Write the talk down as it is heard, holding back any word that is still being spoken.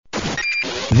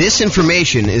This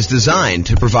information is designed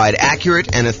to provide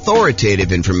accurate and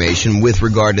authoritative information with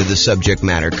regard to the subject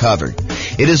matter covered.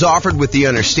 It is offered with the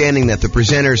understanding that the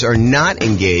presenters are not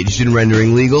engaged in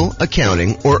rendering legal,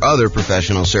 accounting, or other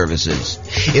professional services.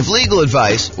 If legal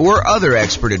advice or other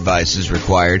expert advice is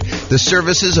required, the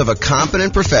services of a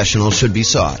competent professional should be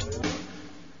sought.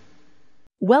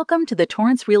 Welcome to the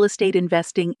Torrance Real Estate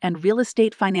Investing and Real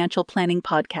Estate Financial Planning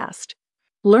Podcast.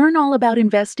 Learn all about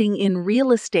investing in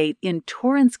real estate in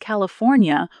Torrance,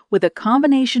 California, with a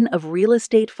combination of real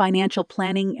estate financial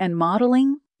planning and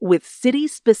modeling with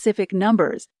city-specific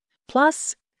numbers,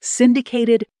 plus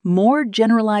syndicated, more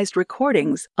generalized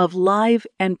recordings of live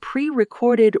and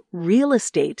pre-recorded real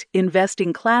estate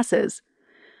investing classes,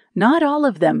 not all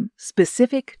of them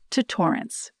specific to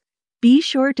Torrance. Be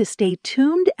sure to stay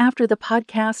tuned after the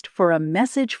podcast for a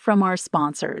message from our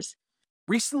sponsors.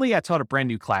 Recently, I taught a brand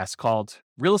new class called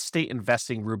Real Estate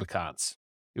Investing Rubicons.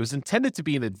 It was intended to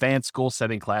be an advanced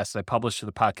goal-setting class that I published to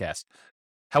the podcast.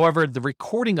 However, the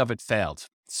recording of it failed,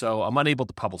 so I'm unable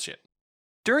to publish it.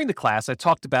 During the class, I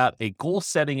talked about a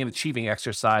goal-setting and achieving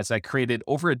exercise I created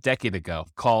over a decade ago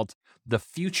called the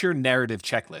Future Narrative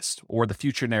Checklist, or the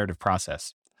Future Narrative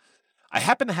Process. I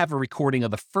happen to have a recording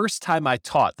of the first time I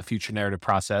taught the Future Narrative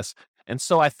Process, and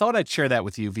so I thought I'd share that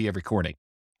with you via recording.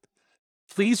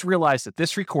 Please realize that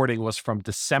this recording was from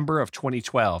December of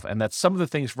 2012 and that some of the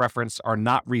things referenced are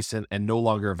not recent and no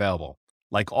longer available.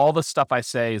 Like all the stuff I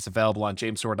say is available on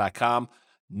jamesorr.com,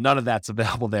 none of that's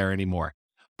available there anymore.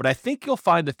 But I think you'll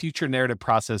find the future narrative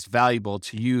process valuable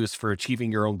to use for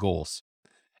achieving your own goals.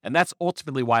 And that's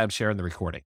ultimately why I'm sharing the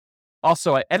recording.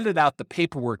 Also, I edited out the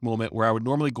paperwork moment where I would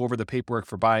normally go over the paperwork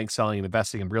for buying, selling, and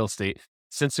investing in real estate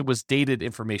since it was dated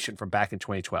information from back in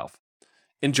 2012.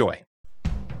 Enjoy.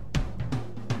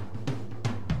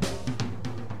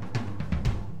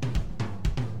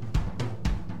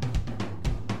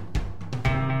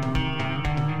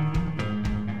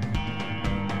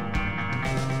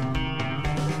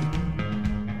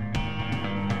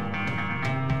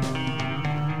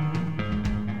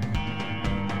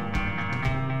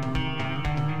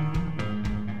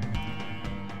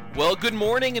 Well, good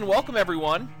morning and welcome,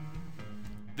 everyone.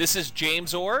 This is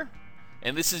James Orr,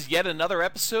 and this is yet another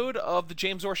episode of The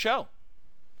James Orr Show.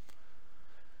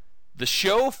 The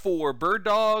show for bird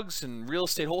dogs and real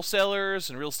estate wholesalers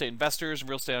and real estate investors and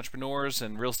real estate entrepreneurs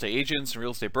and real estate agents and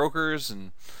real estate brokers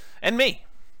and me.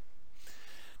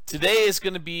 Today is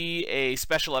going to be a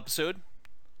special episode.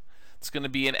 It's going to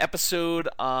be an episode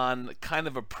on kind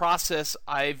of a process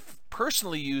I've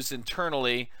personally used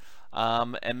internally,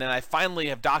 and then I finally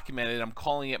have documented. I'm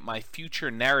calling it my future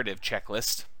narrative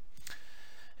checklist.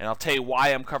 And I'll tell you why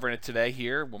I'm covering it today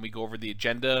here when we go over the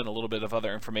agenda and a little bit of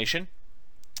other information.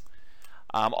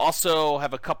 Also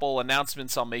have a couple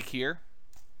announcements I'll make here.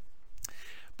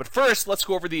 But first, let's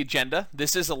go over the agenda.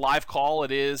 This is a live call.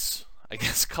 It is, I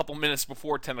guess, a couple minutes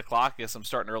before 10 o'clock. I guess I'm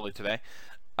starting early today.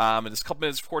 It's a couple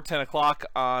minutes before 10 o'clock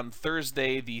on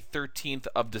Thursday, the 13th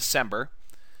of December.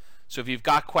 So if you've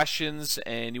got questions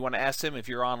and you want to ask them, if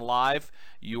you're on live,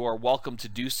 you are welcome to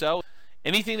do so.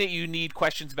 Anything that you need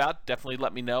questions about, definitely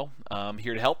let me know. I'm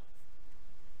here to help.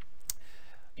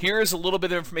 Here is a little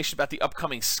bit of information about the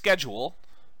upcoming schedule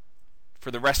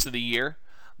for the rest of the year.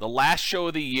 The last show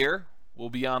of the year will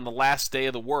be on the last day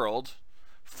of the world,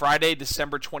 Friday,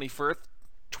 December 21st,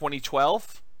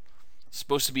 2012. It's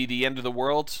supposed to be the end of the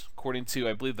world, according to,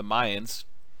 I believe, the Mayans.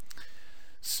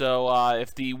 So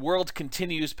if the world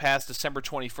continues past December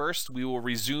 21st, we will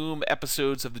resume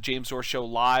episodes of the James Orr Show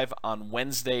live on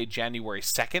Wednesday, January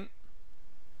 2nd.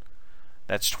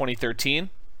 That's 2013.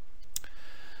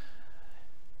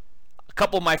 A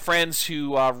couple of my friends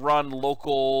who run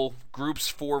local groups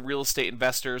for real estate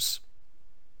investors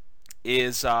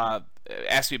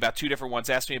asked me about two different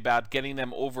ones. Asked me about getting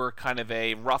them over kind of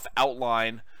a rough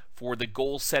outline for the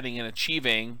goal setting and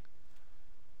achieving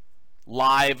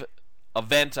live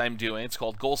event I'm doing. It's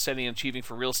called Goal Setting and Achieving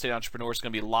for Real Estate Entrepreneurs. It's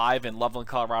going to be live in Loveland,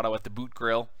 Colorado at the Boot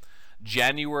Grill,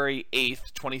 January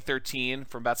 8th, 2013,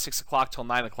 from about 6 o'clock till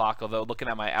 9 o'clock, although looking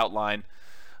at my outline,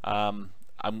 I'm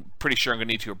pretty sure I'm going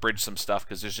to need to abridge some stuff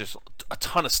because there's just a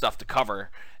ton of stuff to cover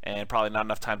and probably not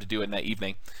enough time to do it in that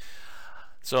evening.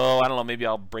 So I don't know, maybe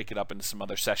I'll break it up into some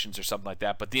other sessions or something like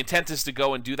that. But the intent is to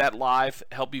go and do that live,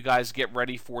 help you guys get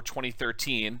ready for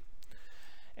 2013.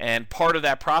 And part of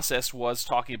that process was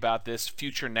talking about this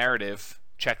future narrative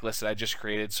checklist that I just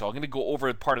created. So I'm going to go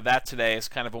over part of that today as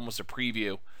kind of almost a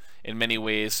preview in many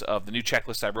ways of the new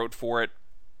checklist I wrote for it,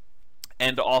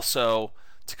 and also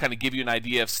to kind of give you an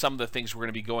idea of some of the things we're going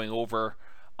to be going over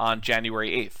on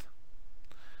January 8th.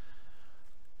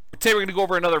 Today we're going to go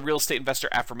over another real estate investor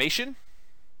affirmation.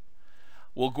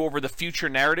 We'll go over the future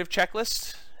narrative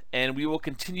checklist, and we will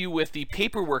continue with the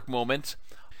paperwork moment.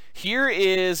 Here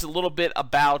is a little bit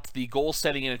about the goal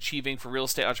setting and achieving for real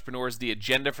estate entrepreneurs, the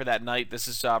agenda for that night. This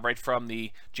is right from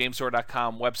the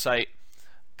jamesor.com website,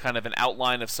 kind of an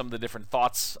outline of some of the different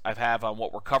thoughts I have on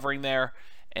what we're covering there.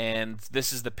 And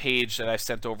this is the page that I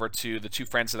sent over to the two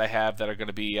friends that I have that are going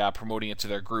to be promoting it to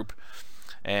their group.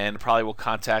 And probably will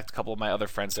contact a couple of my other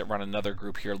friends that run another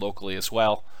group here locally as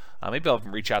well. Maybe I'll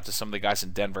even reach out to some of the guys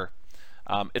in Denver.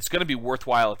 It's going to be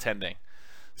worthwhile attending.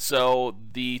 So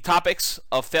the topics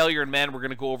of failure in men, we're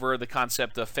going to go over the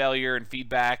concept of failure and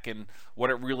feedback and what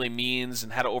it really means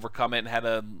and how to overcome it and how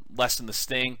to lessen the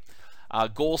sting.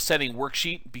 Goal setting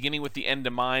worksheet, beginning with the end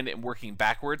in mind and working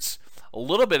backwards. A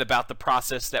little bit about the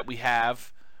process that we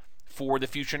have for the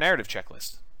future narrative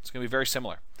checklist. It's going to be very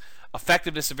similar.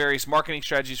 Effectiveness of various marketing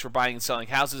strategies for buying and selling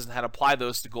houses and how to apply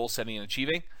those to goal setting and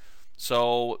achieving.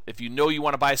 So if you know you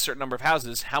want to buy a certain number of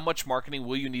houses, how much marketing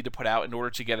will you need to put out in order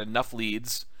to get enough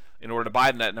leads in order to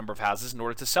buy that number of houses, in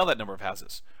order to sell that number of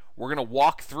houses? We're going to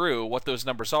walk through what those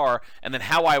numbers are and then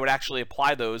how I would actually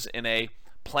apply those in a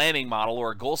planning model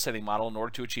or a goal setting model in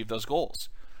order to achieve those goals.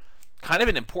 Kind of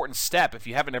an important step if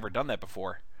you haven't ever done that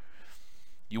before.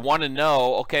 You want to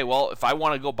know, okay, well, if I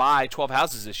want to go buy 12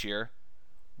 houses this year,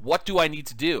 what do I need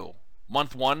to do?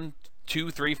 Month 1,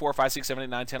 2, 3, 4, 5, 6, 7, 8,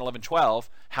 9, 10, 11, 12.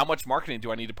 How much marketing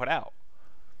do I need to put out?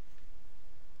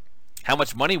 How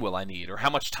much money will I need? Or how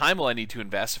much time will I need to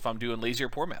invest if I'm doing lazy or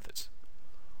poor methods?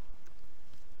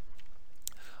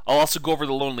 I'll also go over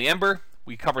the Lonely Ember.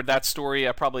 We covered that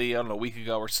story probably, a week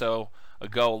ago or so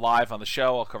ago live on the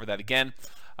show. I'll cover that again.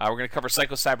 We're going to cover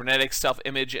psycho-cybernetics,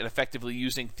 self-image, and effectively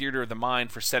using theater of the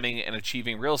mind for setting and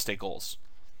achieving real estate goals.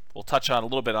 We'll touch on a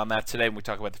little bit on that today when we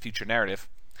talk about the future narrative.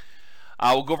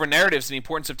 We'll go over narratives and the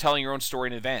importance of telling your own story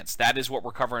in advance. That is what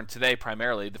we're covering today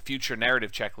primarily. The future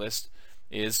narrative checklist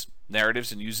is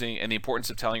narratives and the importance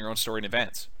of telling your own story in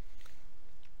advance.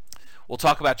 We'll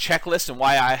talk about checklists and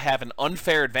why I have an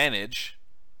unfair advantage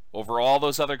over all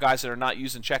those other guys that are not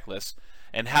using checklists,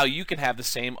 and how you can have the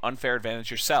same unfair advantage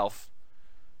yourself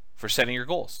for setting your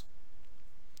goals.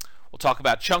 We'll talk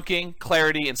about chunking,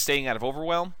 clarity, and staying out of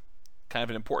overwhelm. Kind of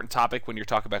an important topic when you're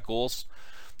talking about goals.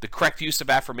 The correct use of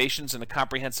affirmations and a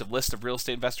comprehensive list of real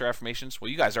estate investor affirmations.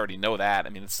 Well, you guys already know that. I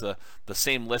mean, it's the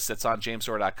same list that's on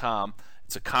jamesor.com.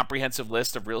 It's a comprehensive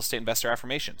list of real estate investor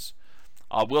affirmations.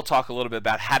 We'll talk a little bit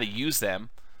about how to use them,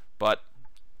 but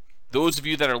those of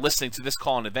you that are listening to this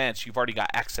call in advance, you've already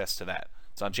got access to that.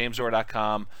 It's on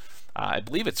jamesor.com. I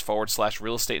believe it's /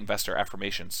 real estate investor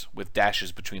affirmations with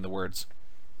dashes between the words.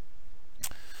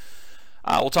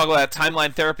 We'll talk about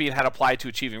timeline therapy and how to apply it to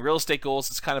achieving real estate goals.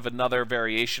 It's kind of another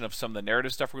variation of some of the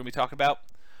narrative stuff we're going to be talking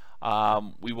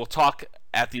about. We will talk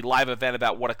at the live event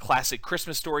about what a classic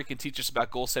Christmas story can teach us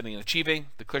about goal setting and achieving.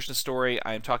 The Christmas story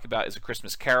I am talking about is A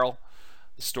Christmas Carol,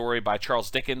 the story by Charles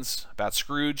Dickens about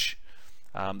Scrooge.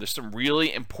 There's some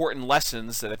really important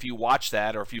lessons that if you watch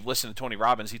that, or if you've listened to Tony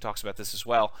Robbins, he talks about this as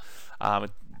well.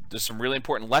 There's some really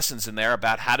important lessons in there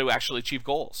about how to actually achieve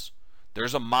goals.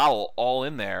 There's a model all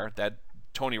in there that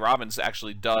Tony Robbins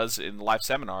actually does in live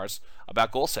seminars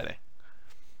about goal setting.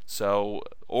 So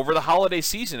over the holiday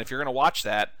season, if you're going to watch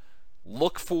that,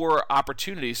 look for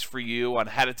opportunities for you on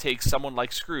how to take someone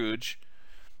like Scrooge,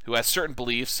 who has certain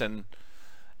beliefs and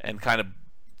kind of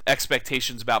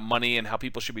expectations about money and how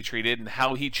people should be treated, and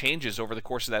how he changes over the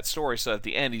course of that story, so at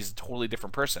the end he's a totally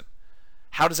different person.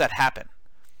 How does that happen?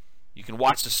 You can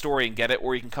watch the story and get it,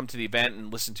 or you can come to the event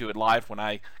and listen to it live when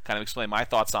I kind of explain my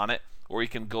thoughts on it, or you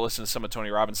can go listen to some of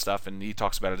Tony Robbins' stuff and he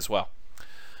talks about it as well.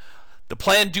 The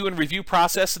plan, do, and review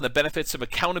process and the benefits of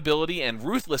accountability and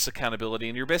ruthless accountability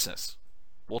in your business.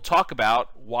 We'll talk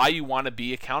about why you want to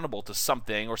be accountable to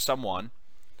something or someone,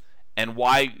 and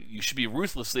why you should be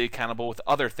ruthlessly accountable with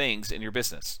other things in your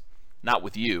business. Not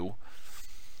with you.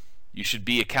 You should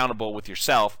be accountable with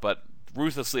yourself, but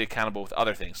ruthlessly accountable with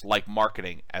other things, like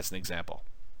marketing, as an example.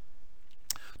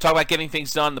 Talk about getting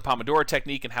things done, the Pomodoro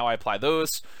technique, and how I apply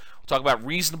those. We'll talk about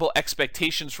reasonable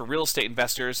expectations for real estate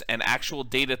investors and actual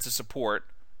data to support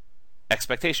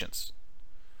expectations.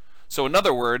 So in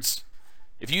other words,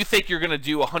 if you think you're going to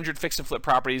do 100 fix and flip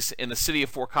properties in the city of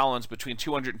Fort Collins between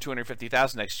 200 and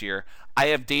 250,000 next year, I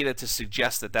have data to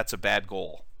suggest that that's a bad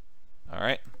goal. All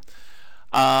right.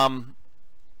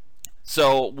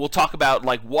 So we'll talk about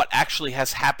like what actually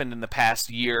has happened in the past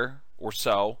year or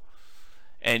so,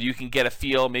 and you can get a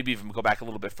feel. Maybe even go back a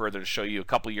little bit further to show you a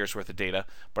couple years worth of data.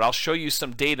 But I'll show you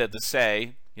some data to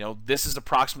say, this is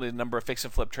approximately the number of fix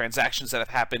and flip transactions that have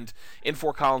happened in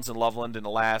Fort Collins and Loveland in the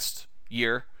last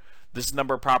year. this is the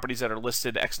number of properties that are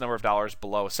listed X number of dollars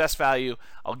below assessed value.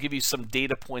 I'll give you some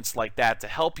data points like that to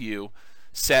help you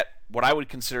set what I would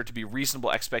consider to be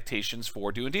reasonable expectations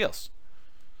for doing deals.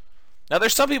 Now,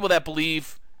 there's some people that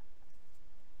believe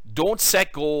don't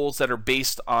set goals that are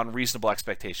based on reasonable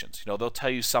expectations. They'll tell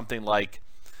you something like,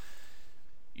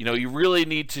 you really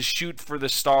need to shoot for the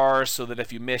stars so that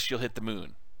if you miss, you'll hit the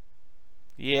moon.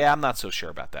 Yeah, I'm not so sure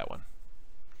about that one.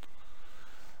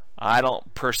 I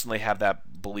don't personally have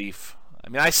that belief. I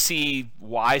mean, I see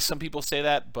why some people say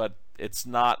that, but it's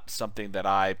not something that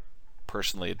I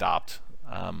personally adopt.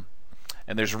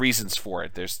 And there's reasons for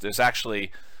it. There's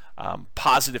actually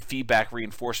positive feedback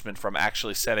reinforcement from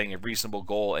actually setting a reasonable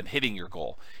goal and hitting your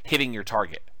goal, hitting your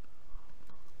target.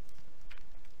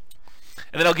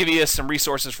 And then I'll give you some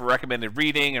resources for recommended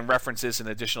reading and references and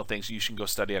additional things you should go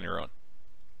study on your own.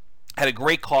 I had a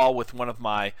great call with one of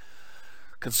my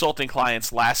consulting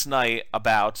clients last night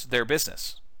about their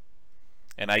business.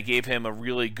 And I gave him a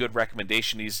really good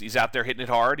recommendation. He's out there hitting it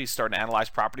hard. He's starting to analyze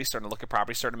properties, starting to look at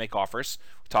properties, starting to make offers.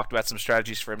 We talked about some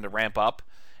strategies for him to ramp up.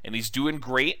 And he's doing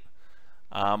great.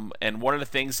 And one of the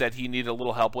things that he needed a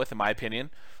little help with, in my opinion,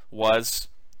 was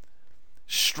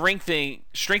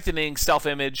strengthening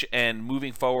self-image and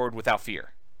moving forward without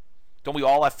fear. Don't we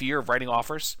all have fear of writing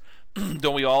offers?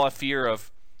 Don't we all have fear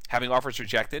of having offers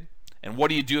rejected? And what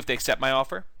do you do if they accept my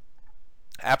offer?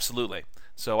 Absolutely.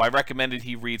 So I recommended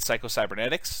he read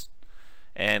Psycho-Cybernetics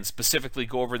and specifically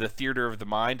go over the Theater of the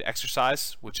Mind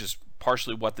exercise, which is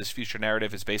partially what this future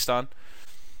narrative is based on.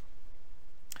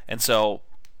 And so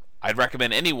I'd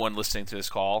recommend anyone listening to this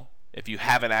call, if you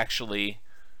haven't actually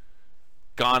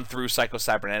gone through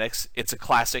Psycho-Cybernetics, it's a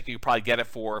classic. You probably get it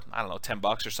for, $10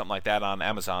 or something like that on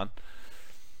Amazon.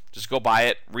 Just go buy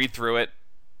it, read through it.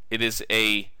 It is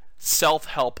a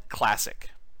self-help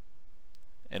classic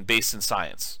and based in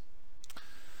science.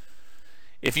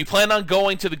 If you plan on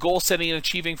going to the goal setting and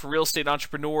achieving for real estate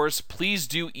entrepreneurs, please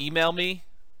do email me,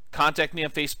 contact me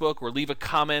on Facebook, or leave a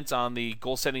comment on the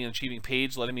goal setting and achieving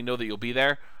page letting me know that you'll be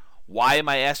there. Why am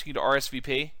I asking you to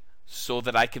RSVP? So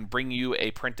that I can bring you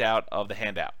a printout of the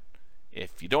handout.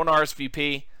 If you don't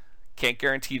RSVP, can't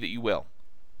guarantee that you will.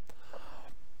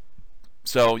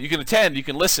 So you can attend, you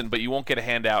can listen, but you won't get a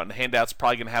handout, and the handout's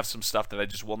probably going to have some stuff that I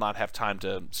just will not have time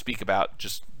to speak about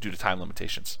just due to time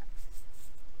limitations.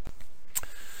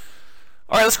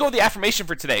 All right, let's go with the affirmation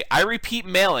for today. I repeat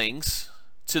mailings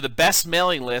to the best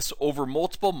mailing list over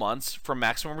multiple months for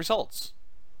maximum results.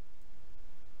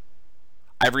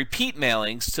 I repeat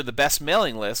mailings to the best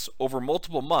mailing list over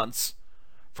multiple months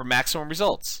for maximum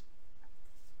results.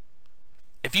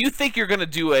 If you think you're going to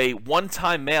do a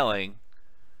one-time mailing,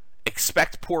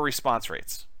 expect poor response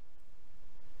rates.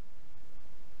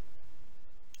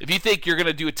 If you think you're going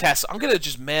to do a test, I'm going to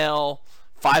just mail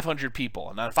 500 people.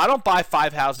 And if I don't buy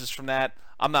 5 houses from that,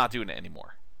 I'm not doing it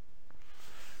anymore.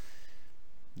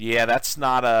 Yeah, that's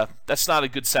not a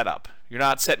good setup. You're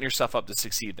not setting yourself up to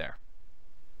succeed there.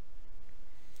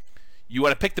 You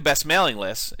want to pick the best mailing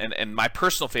lists, and my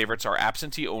personal favorites are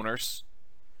absentee owners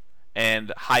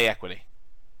and high equity.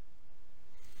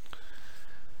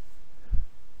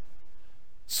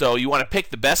 So you want to pick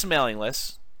the best mailing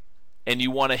lists, and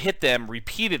you want to hit them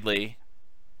repeatedly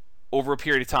over a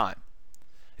period of time.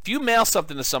 If you mail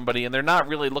something to somebody and they're not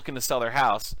really looking to sell their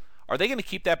house, are they going to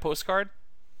keep that postcard?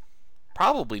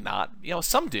 Probably not.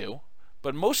 Some do,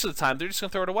 but most of the time they're just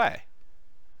going to throw it away.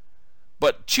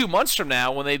 But 2 months from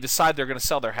now, when they decide they're going to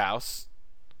sell their house,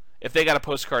 if they got a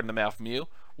postcard in the mail from you,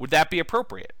 would that be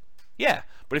appropriate? Yeah,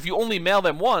 but if you only mail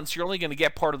them once, you're only going to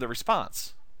get part of the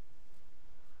response.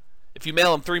 If you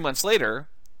mail them 3 months later,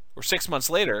 or 6 months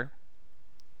later,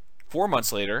 4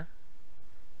 months later,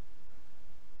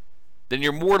 then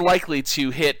you're more likely to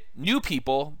hit new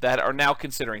people that are now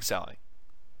considering selling.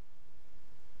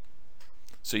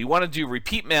 So you want to do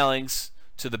repeat mailings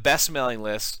to the best mailing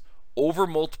list over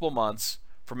multiple months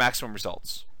for maximum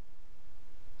results.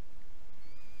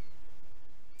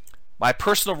 My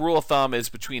personal rule of thumb is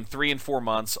between 3 and 4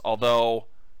 months, although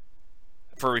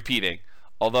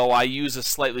I use a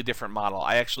slightly different model.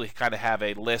 I actually kind of have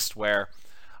a list where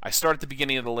I start at the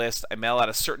beginning of the list, I mail out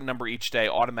a certain number each day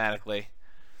automatically,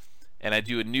 and I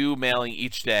do a new mailing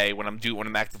each day when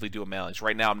I'm actively doing mailings.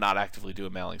 Right now I'm not actively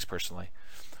doing mailings personally.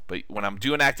 But when I'm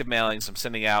doing active mailings, I'm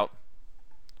sending out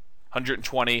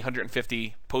 120,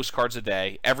 150 postcards a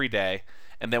day, every day.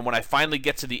 And then when I finally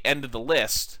get to the end of the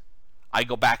list, I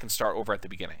go back and start over at the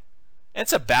beginning. And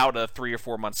it's about a 3 or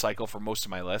 4 month cycle for most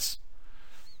of my lists.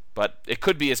 But it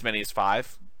could be as many as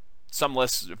 5. Some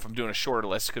lists, if I'm doing a shorter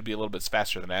list, could be a little bit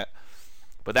faster than that.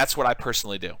 But that's what I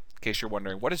personally do. In case you're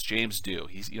wondering, what does James do?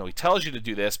 He tells you to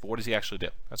do this, but what does he actually do?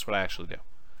 That's what I actually do.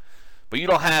 But you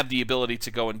don't have the ability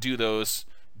to go and do those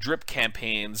drip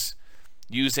campaigns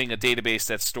using a database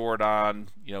that's stored on,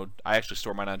 I actually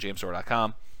store mine on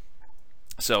jamesdoor.com.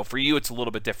 So for you, it's a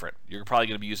little bit different. You're probably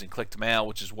going to be using click-to-mail,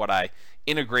 which is what I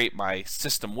integrate my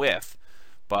system with,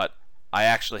 but I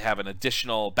actually have an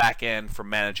additional back end for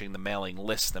managing the mailing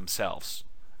lists themselves.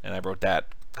 And I wrote that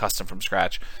custom from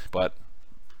scratch, but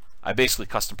I basically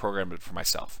custom programmed it for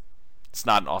myself. It's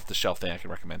not an off-the-shelf thing I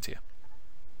can recommend to you.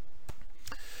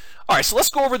 All right, so let's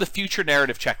go over the future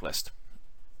narrative checklist.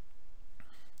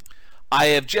 I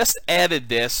have just added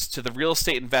this to the real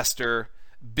estate investor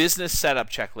business setup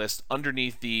checklist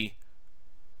underneath the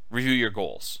review your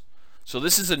goals. So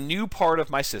this is a new part of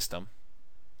my system,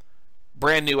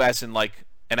 brand new as in like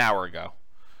an hour ago.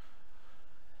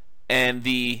 And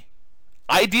the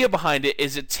idea behind it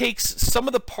is it takes some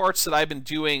of the parts that I've been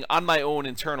doing on my own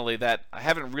internally that I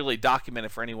haven't really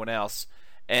documented for anyone else,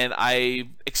 and I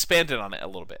expanded on it a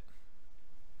little bit.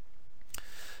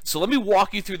 So let me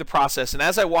walk you through the process, and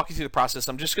as I walk you through the process,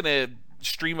 I'm just going to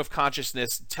stream of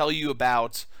consciousness tell you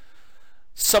about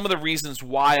some of the reasons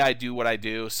why I do what I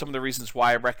do, some of the reasons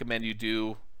why I recommend you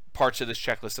do parts of this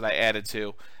checklist that I added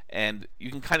to, and you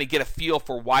can kind of get a feel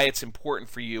for why it's important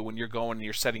for you when you're going and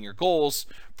you're setting your goals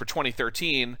for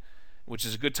 2013, which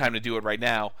is a good time to do it right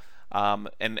now,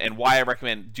 and why I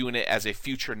recommend doing it as a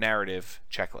future narrative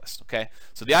checklist. Okay,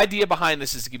 so the idea behind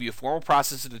this is to give you a formal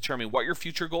process to determine what your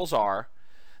future goals are,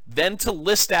 then to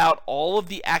list out all of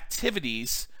the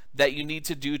activities that you need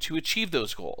to do to achieve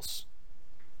those goals.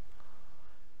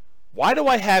 Why do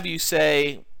I have you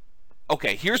say,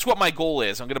 okay, here's what my goal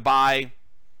is. I'm going to buy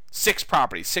 6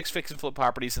 properties, 6 fix and flip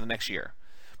properties in the next year.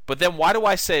 But then why do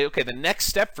I say, okay, the next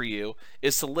step for you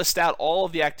is to list out all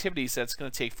of the activities that it's going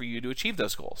to take for you to achieve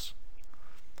those goals?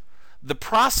 The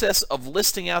process of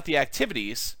listing out the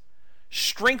activities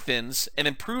strengthens and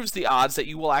improves the odds that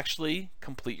you will actually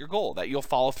complete your goal, that you'll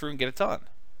follow through and get it done.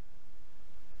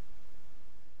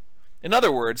 In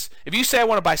other words, if you say I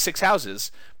want to buy 6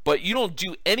 houses, but you don't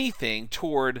do anything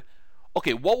toward,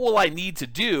 okay, what will I need to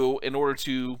do in order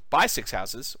to buy 6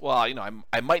 houses? Well,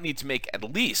 I might need to make at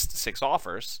least 6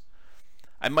 offers.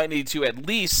 I might need to at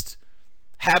least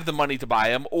have the money to buy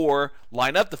them or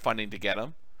line up the funding to get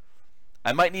them.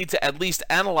 I might need to at least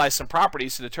analyze some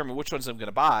properties to determine which ones I'm going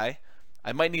to buy.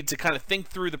 I might need to kind of think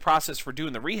through the process for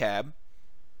doing the rehab.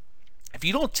 If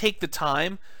you don't take the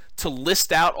time to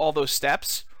list out all those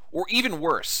steps, or even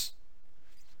worse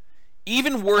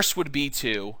would be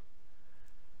to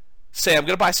say, I'm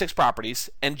going to buy 6 properties,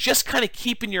 and just kind of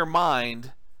keep in your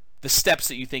mind the steps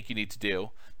that you think you need to do.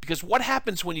 Because what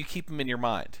happens when you keep them in your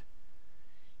mind?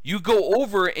 You go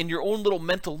over in your own little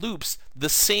mental loops the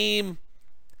same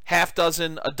half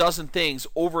dozen, a dozen things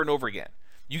over and over again.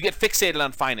 You get fixated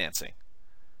on financing.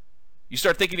 You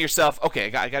start thinking to yourself, okay,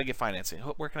 I got to get financing.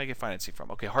 Where can I get financing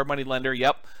from? Okay, hard money lender,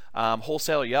 yep.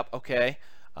 Wholesaler, yep, okay.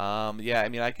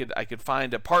 I could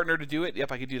find a partner to do it.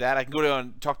 Yep, I could do that. I can go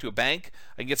and talk to a bank.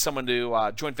 I can get someone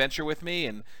to joint venture with me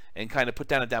and kind of put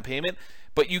down a down payment.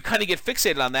 But you kind of get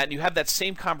fixated on that, and you have that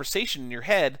same conversation in your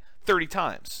head 30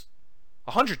 times,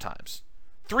 100 times,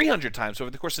 300 times over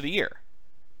the course of the year.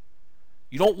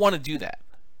 You don't want to do that.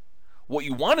 What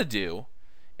you want to do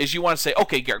is you want to say,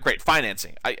 okay, great,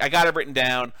 financing. I got it written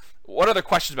down. What other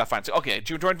questions about financing? Okay,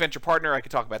 joint venture partner, I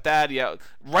could talk about that. Yeah,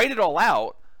 write it all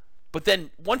out. But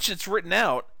then once it's written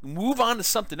out, move on to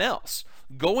something else.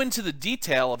 Go into the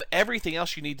detail of everything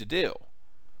else you need to do.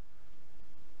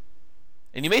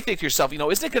 And you may think to yourself,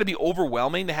 isn't it going to be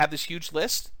overwhelming to have this huge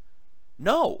list?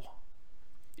 No.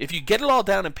 If you get it all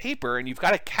down in paper and you've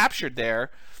got it captured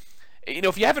there,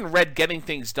 if you haven't read Getting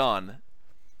Things Done,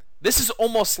 this is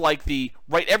almost like the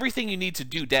write everything you need to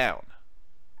do down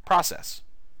process.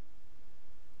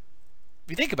 If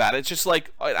you think about it, it's just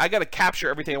like, I got to capture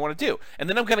everything I want to do. And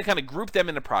then I'm going to kind of group them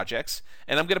into projects,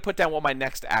 and I'm going to put down what my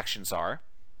next actions are.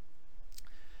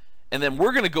 And then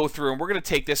we're going to go through and we're going to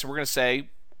take this and we're going to say,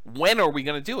 when are we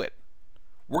going to do it?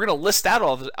 We're going to list out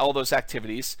all those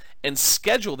activities and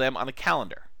schedule them on a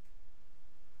calendar.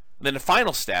 And then the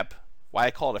final step, why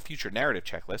I call it a future narrative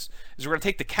checklist, is we're going to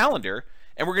take the calendar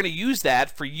and we're going to use that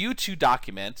for you to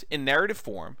document in narrative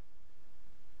form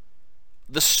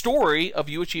the story of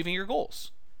you achieving your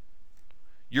goals.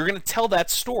 You're going to tell that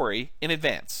story in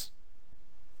advance.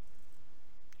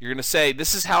 You're going to say,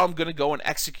 this is how I'm going to go and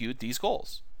execute these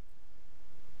goals.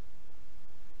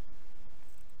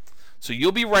 So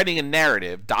you'll be writing a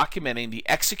narrative documenting the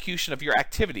execution of your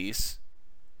activities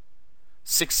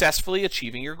successfully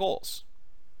achieving your goals.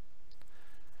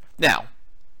 Now,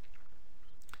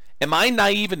 am I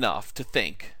naive enough to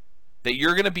think that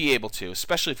you're going to be able to,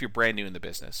 especially if you're brand new in the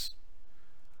business,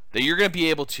 that you're going to be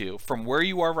able to, from where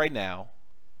you are right now,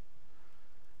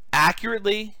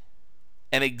 accurately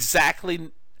and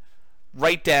exactly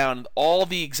write down all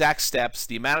the exact steps,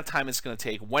 the amount of time it's going to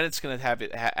take, when it's going to have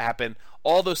it happen,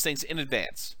 all those things in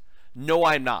advance. No,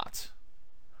 I'm not.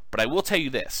 But I will tell you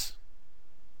this.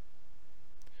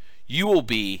 You will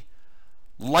be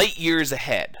light years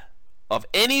ahead of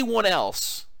anyone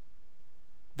else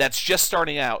that's just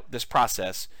starting out this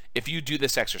process if you do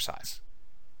this exercise.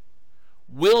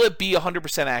 Will it be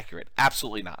 100% accurate?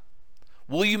 Absolutely not.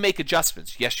 Will you make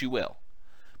adjustments? Yes, you will.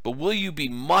 But will you be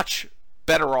much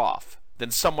better off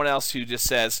than someone else who just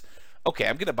says, okay,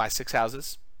 I'm going to buy 6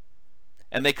 houses,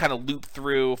 and they kind of loop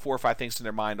through 4 or 5 things in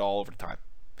their mind all over the time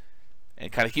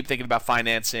and kind of keep thinking about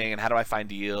financing and how do I find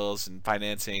deals and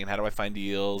financing and how do I find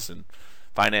deals and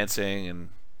financing and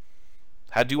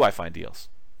how do I find deals?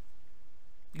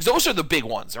 Because those are the big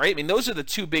ones, right? I mean, those are the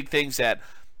 2 big things that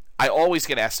I always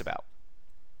get asked about.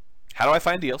 How do I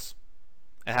find deals?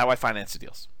 And how do I finance the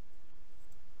deals?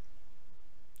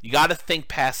 You got to think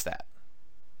past that.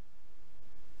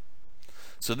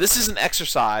 So this is an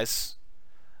exercise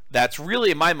that's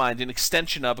really, in my mind, an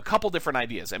extension of a couple different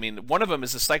ideas. I mean, one of them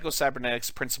is the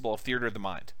psychocybernetics principle of theater of the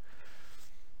mind.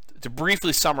 To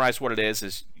briefly summarize what it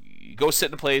is you go sit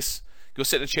in a place, go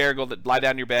sit in a chair, go lie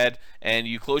down in your bed, and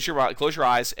you close your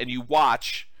eyes, and you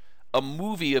watch a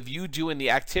movie of you doing the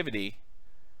activity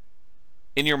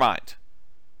in your mind.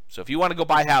 So if you want to go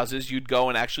buy houses, you'd go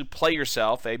and actually play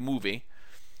yourself a movie,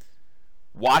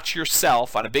 watch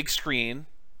yourself on a big screen,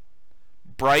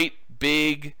 bright,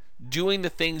 big, doing the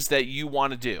things that you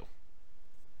want to do.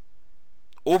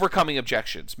 Overcoming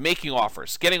objections, making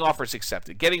offers, getting offers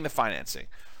accepted, getting the financing,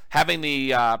 having the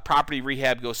property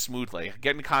rehab go smoothly,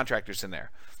 getting contractors in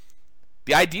there.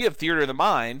 The idea of theater of the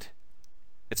mind,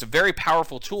 it's a very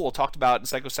powerful tool talked about in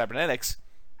psychocybernetics,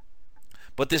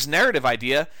 but this narrative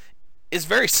idea is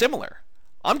very similar.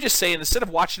 I'm just saying, instead of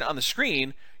watching it on the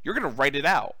screen, you're going to write it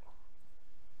out.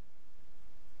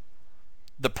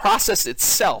 The process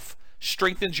itself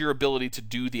strengthens your ability to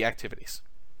do the activities.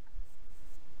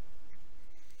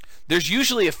 There's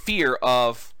usually a fear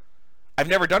of, I've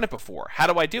never done it before. How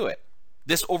do I do it?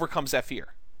 This overcomes that fear.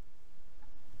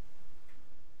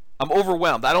 I'm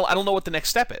overwhelmed. I don't know what the next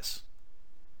step is.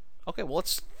 Okay, well,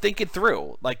 let's think it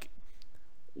through. Like,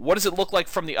 what does it look like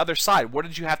from the other side? What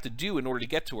did you have to do in order to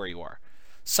get to where you are?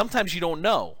 Sometimes you don't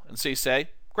know. And so you say,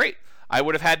 great, I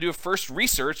would have had to have first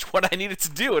researched what I needed to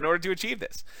do in order to achieve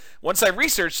this. Once I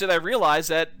researched it, I realized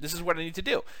that this is what I need to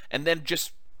do. And then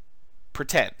just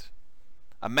pretend.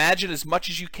 Imagine as much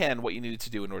as you can what you needed to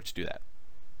do in order to do that.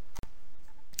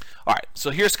 All right, so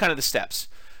here's kind of the steps.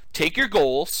 Take your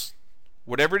goals,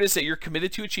 whatever it is that you're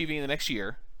committed to achieving in the next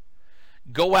year,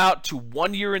 go out to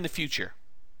 1 year in the future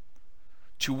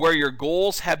to where your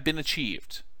goals have been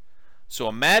achieved. So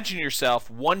imagine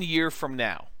yourself 1 year from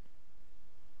now.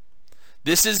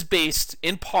 This is based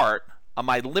in part on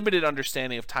my limited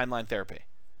understanding of timeline therapy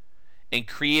and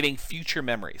creating future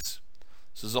memories.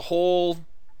 So there's a whole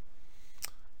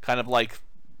kind of like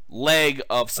leg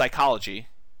of psychology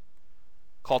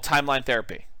called timeline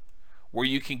therapy, where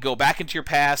you can go back into your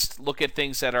past, look at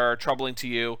things that are troubling to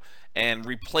you, and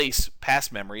replace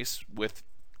past memories with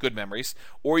good memories,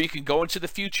 or you can go into the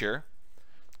future,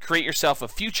 create yourself a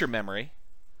future memory,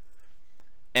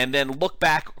 and then look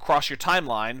back across your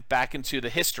timeline, back into the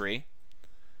history,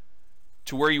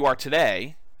 to where you are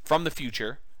today, from the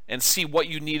future, and see what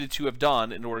you needed to have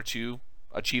done in order to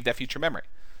achieve that future memory.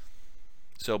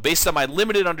 So based on my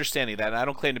limited understanding of that, and I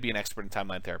don't claim to be an expert in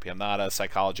timeline therapy, I'm not a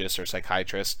psychologist or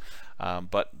psychiatrist,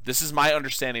 but this is my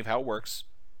understanding of how it works,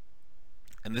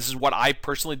 and this is what I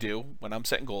personally do when I'm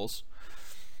setting goals,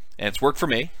 and it's worked for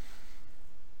me,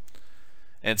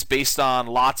 and it's based on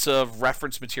lots of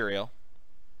reference material,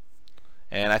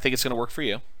 and I think it's going to work for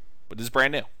you, but this is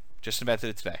brand new, just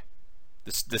invented it today,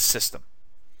 this system,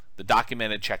 the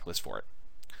documented checklist for it.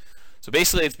 So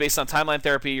basically it's based on timeline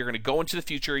therapy. You're going to go into the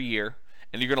future a year,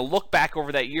 and you're going to look back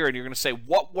over that year, and you're going to say,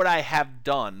 what would I have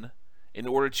done in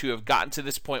order to have gotten to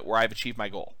this point where I've achieved my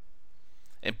goal?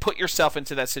 And put yourself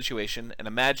into that situation and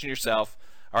imagine yourself,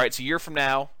 all right, it's a year from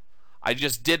now, I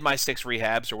just did my 6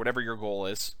 rehabs or whatever your goal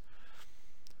is.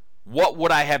 What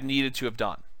would I have needed to have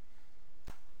done?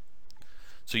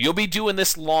 So you'll be doing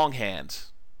this longhand,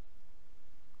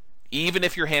 even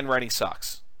if your handwriting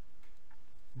sucks.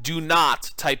 Do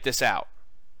not type this out.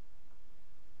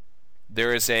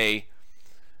 There is a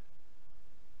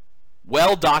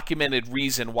well-documented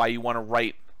reason why you want to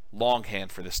write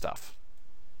longhand for this stuff.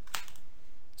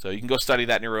 So you can go study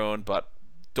that on your own, but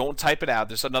don't type it out.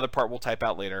 There's another part we'll type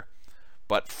out later.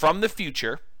 But from the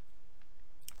future,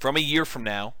 from a year from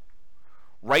now,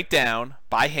 write down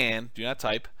by hand, do not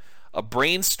type, a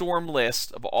brainstorm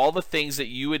list of all the things that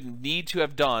you would need to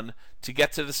have done to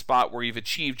get to the spot where you've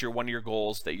achieved one of your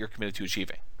goals that you're committed to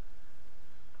achieving.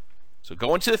 So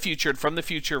go into the future, and from the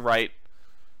future, write,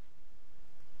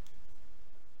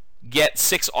 get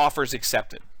 6 offers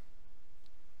accepted.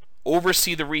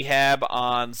 Oversee the rehab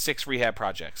on 6 rehab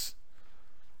projects.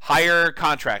 Hire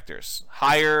contractors.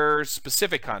 Hire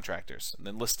specific contractors. And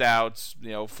then list out,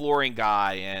 flooring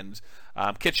guy and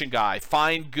kitchen guy.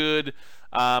 Find good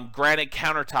granite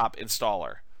countertop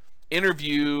installer.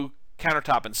 Interview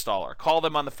countertop installer. Call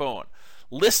them on the phone.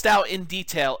 List out in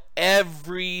detail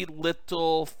every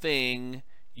little thing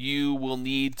you will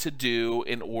need to do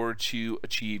in order to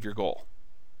achieve your goal.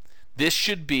 This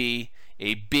should be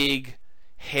a big,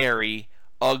 hairy,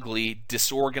 ugly,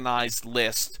 disorganized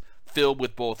list filled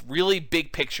with both really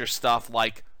big picture stuff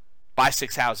like buy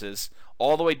 6 houses,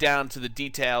 all the way down to the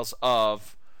details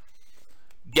of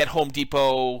get Home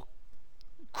Depot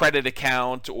credit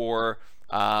account, or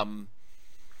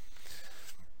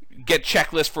get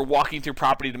checklist for walking through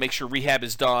property to make sure rehab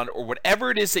is done, or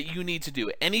whatever it is that you need to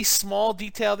do. Any small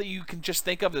detail that you can just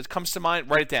think of that comes to mind,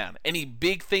 write it down. Any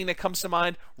big thing that comes to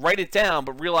mind, write it down,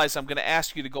 but realize I'm going to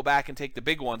ask you to go back and take the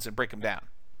big ones and break them down.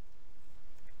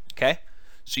 Okay?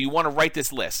 So you want to write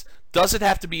this list. Does it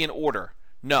have to be in order?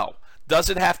 No. Does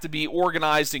it have to be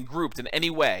organized and grouped in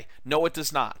any way? No, it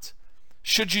does not.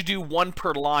 Should you do 1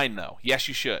 per line, though? Yes,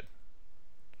 you should.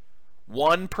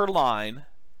 1 per line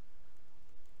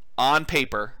on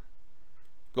paper.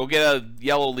 Go get a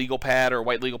yellow legal pad or a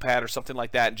white legal pad or something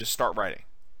like that and just start writing.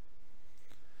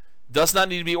 Does not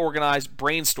need to be organized.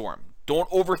 Brainstorm. Don't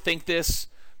overthink this.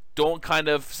 Don't kind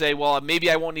of say, well, maybe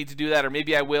I won't need to do that, or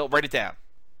maybe I will. Write it down.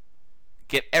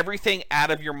 Get everything out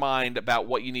of your mind about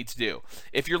what you need to do.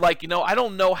 If you're like, I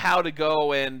don't know how to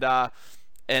go and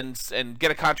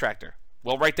get a contractor.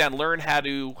 Well, write down, learn how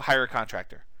to hire a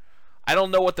contractor. I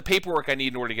don't know what the paperwork I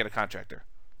need in order to get a contractor.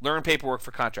 Learn paperwork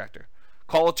for contractor.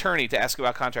 Call attorney to ask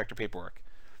about contractor paperwork.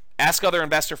 Ask other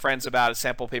investor friends about a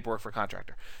sample paperwork for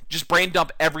contractor. Just brain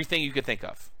dump everything you could think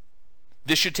of.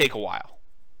 This should take a while.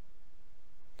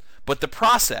 But the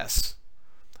process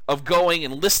of going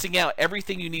and listing out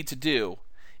everything you need to do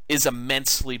is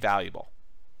immensely valuable.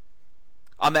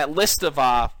 On that list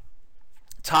of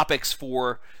topics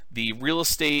for the real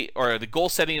estate, or the goal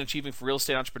setting and achieving for real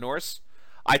estate entrepreneurs,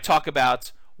 I talk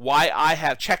about why I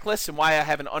have checklists and why I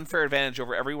have an unfair advantage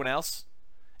over everyone else,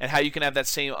 and how you can have that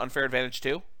same unfair advantage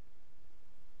too.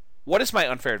 What is my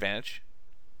unfair advantage?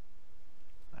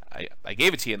 I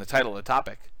gave it to you in the title of the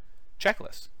topic.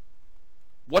 Checklist.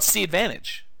 What's the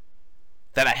advantage?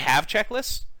 That I have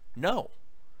checklists? No.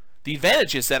 The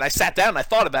advantage is that I sat down and I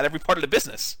thought about every part of the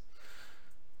business.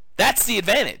 That's the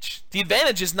advantage. The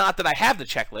advantage is not that I have the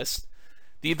checklist.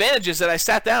 The advantage is that I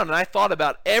sat down and I thought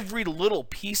about every little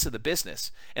piece of the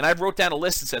business. And I wrote down a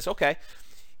list that says, okay,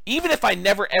 even if I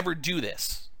never ever do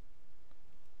this,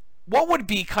 what would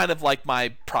be kind of like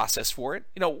my process for it?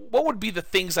 What would be the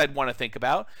things I'd want to think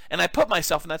about? And I put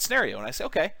myself in that scenario and I say,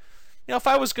 okay, if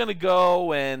I was going to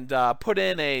go and put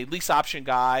in a lease option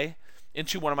guy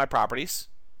into one of my properties,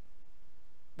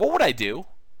 what would I do?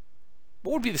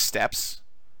 What would be the steps?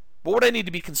 What would I need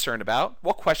to be concerned about?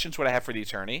 What questions would I have for the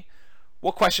attorney?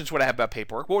 What questions would I have about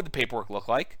paperwork? What would the paperwork look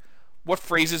like? What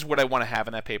phrases would I want to have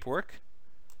in that paperwork?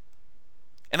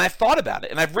 And I've thought about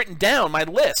it, and I've written down my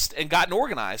list and gotten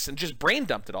organized and just brain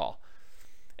dumped it all.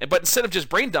 But instead of just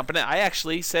brain dumping it, I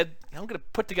actually said, I'm going to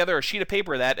put together a sheet of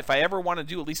paper that if I ever want to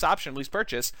do a lease option, lease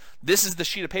purchase, this is the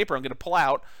sheet of paper I'm going to pull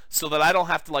out so that I don't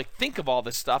have to think of all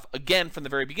this stuff again from the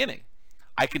very beginning.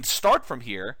 I can start from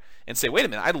here and say, wait a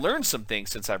minute, I learned some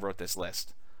things since I wrote this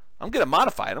list. I'm going to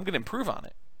modify it. I'm going to improve on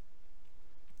it.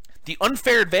 The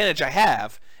unfair advantage I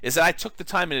have is that I took the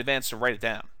time in advance to write it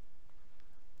down.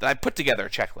 That I put together a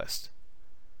checklist.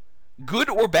 Good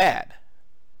or bad.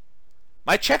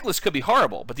 My checklist could be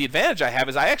horrible, but the advantage I have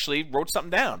is I actually wrote something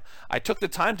down. I took the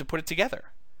time to put it together.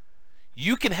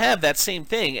 You can have that same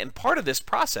thing, and part of this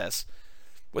process,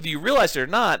 whether you realize it or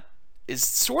not, is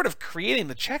sort of creating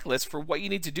the checklist for what you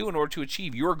need to do in order to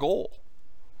achieve your goal.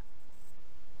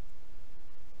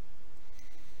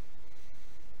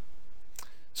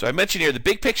 So I mentioned here, the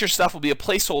big picture stuff will be a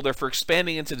placeholder for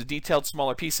expanding into the detailed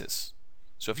smaller pieces.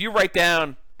 So if you write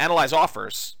down analyze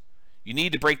offers, you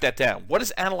need to break that down. What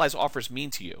does analyze offers mean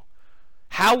to you?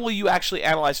 How will you actually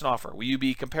analyze an offer? Will you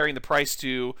be comparing the price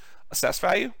to assessed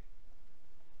value?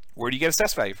 Where do you get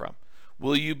assessed value from?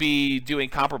 Will you be doing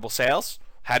comparable sales?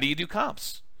 How do you do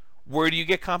comps? Where do you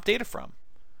get comp data from?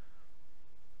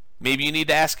 Maybe you need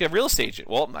to ask a real estate agent.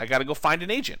 Well, I got to go find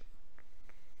an agent.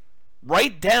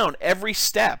 Write down every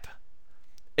step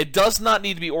It does not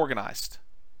need to be organized.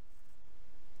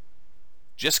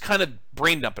 Just kind of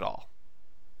brain dump it all.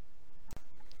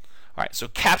 All right, so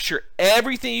capture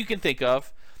everything you can think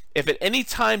of. If at any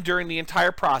time during the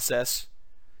entire process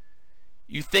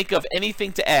you think of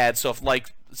anything to add, so if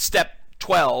like step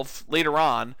 12 later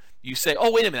on, you say,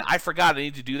 oh, wait a minute, I forgot I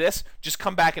need to do this, just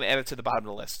come back and add it to the bottom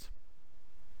of the list.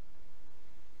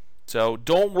 So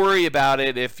don't worry about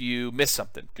it if you miss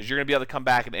something, because you're going to be able to come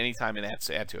back at any time and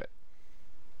add to it.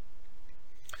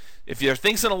 If there are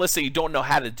things on a list that you don't know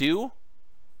how to do,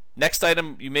 next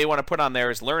item you may want to put on there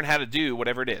is learn how to do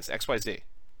whatever it is, XYZ.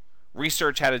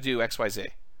 Research how to do XYZ.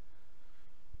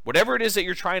 Whatever it is that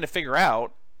you're trying to figure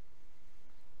out,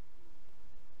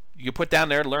 you can put down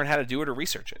there, learn how to do it or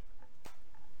research it.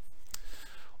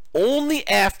 Only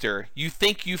after you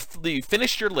think you've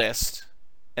finished your list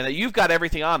and that you've got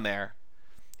everything on there,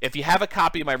 if you have a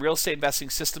copy of my Real Estate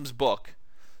Investing Systems book,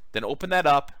 then open that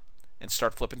up and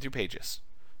start flipping through pages.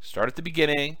 Start at the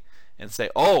beginning and say,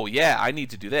 oh, yeah, I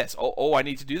need to do this. Oh, I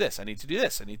need to do this. I need to do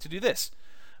this. I need to do this.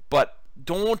 But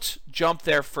don't jump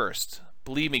there first.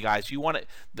 Believe me, guys, you want it.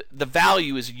 The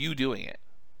value is you doing it.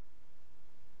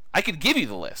 I could give you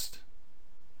the list.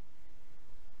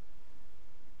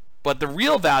 But the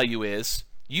real value is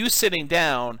you sitting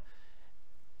down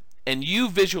and you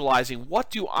visualizing,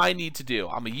 what do I need to do?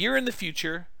 I'm a year in the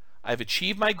future. I've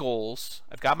achieved my goals.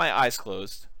 I've got my eyes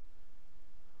closed.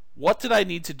 What did I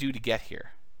need to do to get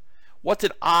here? What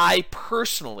did I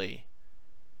personally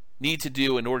need to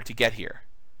do in order to get here?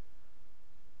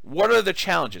 What are the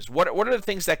challenges? What are the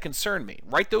things that concern me?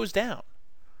 Write those down.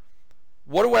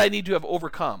 What would I need to have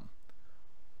overcome?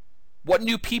 What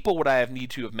new people would I need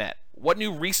to have met? What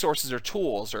new resources or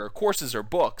tools or courses or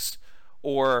books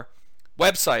or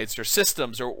websites or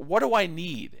systems, or what do I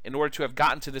need in order to have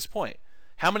gotten to this point?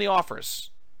 How many offers?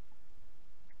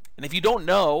 And if you don't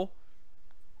know,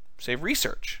 say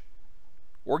research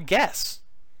or guess.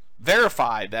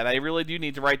 Verify that I really do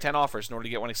need to write 10 offers in order to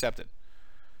get one accepted.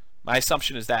 My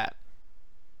assumption is that.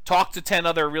 Talk to 10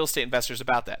 other real estate investors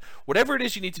about that. Whatever it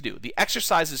is you need to do, the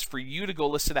exercise is for you to go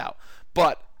list it out.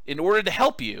 But in order to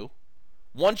help you,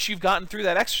 once you've gotten through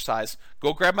that exercise,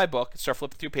 go grab my book and start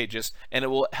flipping through pages, and it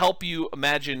will help you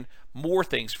imagine more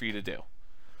things for you to do.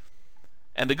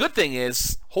 And the good thing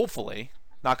is, hopefully,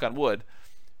 knock on wood,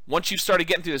 once you've started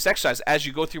getting through this exercise, as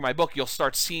you go through my book, you'll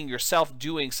start seeing yourself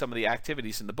doing some of the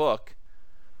activities in the book,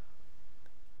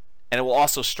 and it will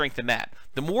also strengthen that.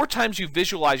 The more times you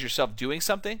visualize yourself doing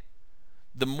something,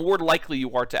 the more likely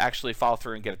you are to actually follow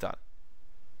through and get it done.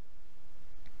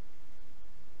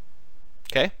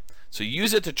 Okay? So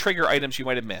use it to trigger items you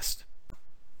might have missed.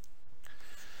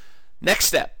 Next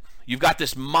step, you've got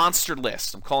this monster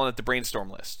list. I'm calling it the brainstorm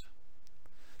list.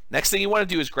 Next thing you want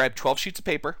to do is grab 12 sheets of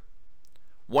paper,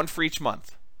 one for each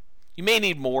month. You may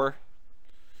need more,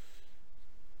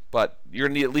 but you're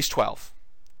going to need at least 12.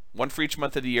 One for each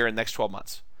month of the year in the next 12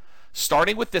 months.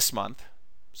 Starting with this month,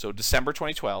 so December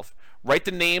 2012, write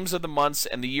the names of the months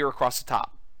and the year across the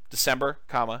top. December,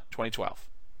 2012.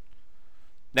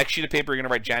 Next sheet of paper, you're going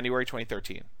to write January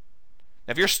 2013.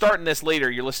 Now, if you're starting this later,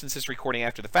 you're listening to this recording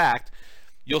after the fact,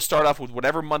 you'll start off with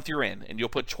whatever month you're in, and you'll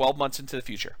put 12 months into the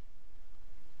future.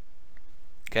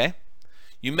 Okay?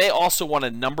 You may also want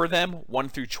to number them 1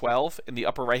 through 12 in the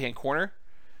upper right-hand corner.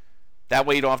 That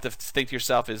way you don't have to think to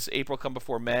yourself, is April come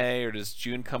before May, or does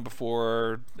June come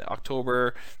before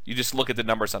October? You just look at the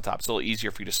numbers on top. It's a little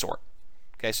easier for you to sort.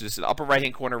 Okay, so just in the upper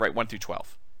right-hand corner, write 1 through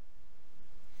 12.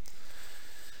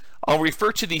 I'll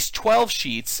refer to these 12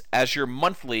 sheets as your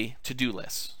monthly to-do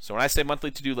list. So when I say monthly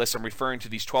to-do list, I'm referring to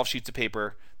these 12 sheets of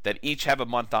paper that each have a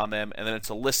month on them, and then it's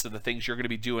a list of the things you're going to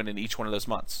be doing in each one of those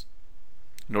months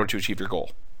in order to achieve your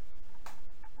goal.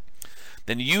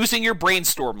 Then using your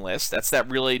brainstorm list, that's that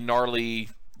really gnarly,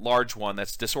 large one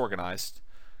that's disorganized,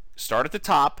 start at the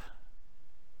top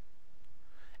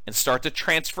and start to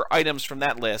transfer items from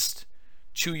that list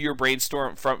to your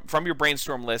brainstorm, from your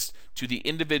brainstorm list to the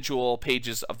individual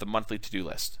pages of the monthly to-do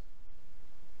list.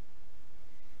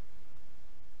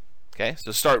 Okay,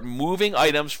 so start moving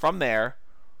items from there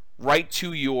right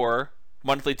to your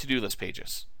monthly to-do list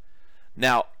pages.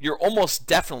 Now, you're almost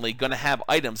definitely going to have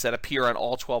items that appear on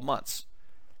all 12 months.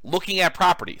 Looking at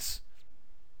properties,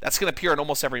 that's going to appear on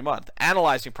almost every month.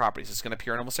 Analyzing properties is going to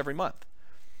appear on almost every month.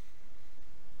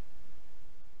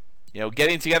 You know,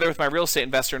 getting together with my real estate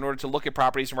investor in order to look at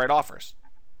properties and write offers.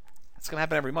 That's going to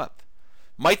happen every month.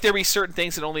 Might there be certain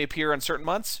things that only appear on certain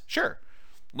months? Sure.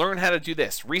 Learn how to do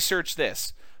this. Research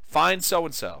this. Find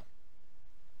so-and-so.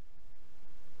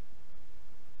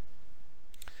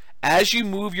 As you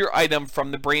move your item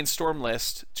from the brainstorm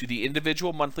list to the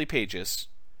individual monthly pages,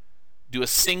 do a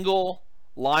single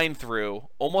line through,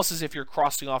 almost as if you're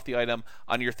crossing off the item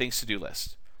on your things to do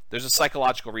list. There's a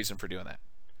psychological reason for doing that.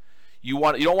 You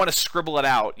don't want to scribble it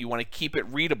out. You want to keep it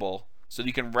readable so that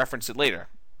you can reference it later.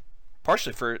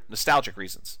 Partially for nostalgic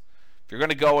reasons. If you're going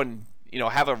to go and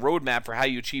have a roadmap for how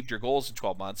you achieved your goals in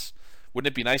 12 months,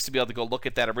 wouldn't it be nice to be able to go look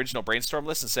at that original brainstorm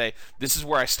list and say, this is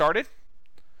where I started?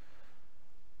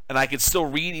 And I could still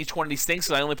read each one of these things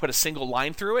because I only put a single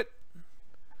line through it?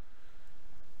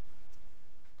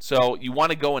 So you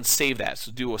want to go and save that.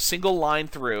 So do a single line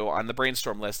through on the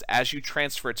brainstorm list as you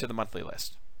transfer it to the monthly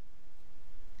list.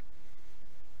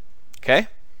 Okay?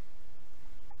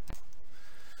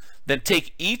 Then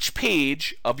take each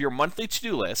page of your monthly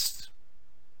to-do list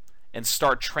and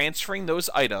start transferring those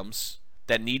items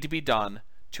that need to be done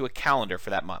to a calendar for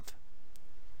that month.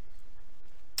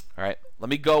 All right, let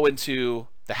me go into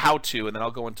the how-to, and then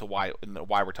I'll go into why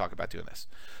we're talking about doing this.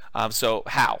 So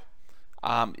how?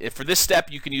 If for this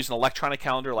step, you can use an electronic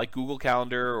calendar like Google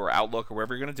Calendar or Outlook or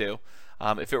whatever you're going to do.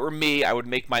 If it were me, I would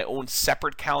make my own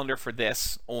separate calendar for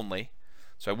this only.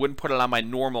 So I wouldn't put it on my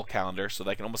normal calendar, so that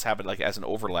I can almost have it like as an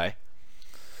overlay.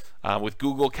 With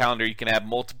Google Calendar, you can have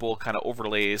multiple kind of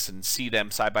overlays and see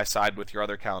them side by side with your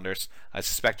other calendars. I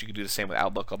suspect you can do the same with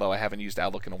Outlook, although I haven't used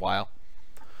Outlook in a while.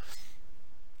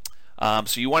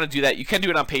 So you want to do that. You can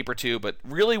do it on paper too, but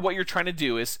really what you're trying to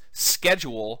do is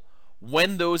schedule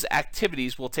when those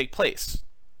activities will take place.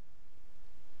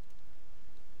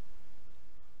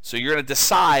 So you're going to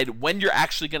decide when you're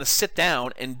actually going to sit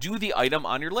down and do the item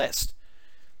on your list.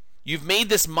 You've made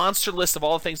this monster list of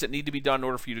all the things that need to be done in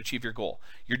order for you to achieve your goal.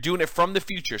 You're doing it from the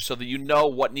future so that you know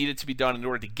what needed to be done in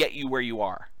order to get you where you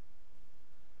are.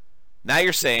 Now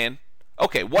you're saying,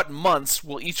 okay, what months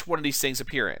will each one of these things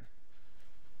appear in?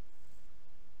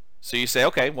 So you say,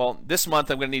 okay, well, this month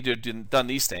I'm going to need to have done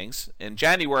these things. In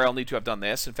January, I'll need to have done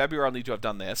this. In February, I'll need to have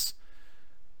done this.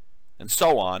 And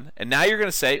so on. And now you're going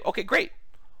to say, okay, great.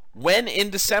 When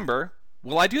in December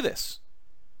will I do this?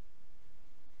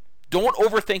 Don't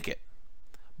overthink it,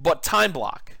 but time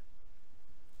block.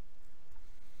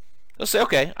 They'll say,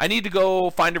 okay, I need to go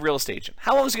find a real estate agent.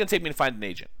 How long is it going to take me to find an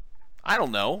agent? I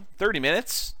don't know, 30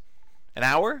 minutes? An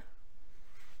hour?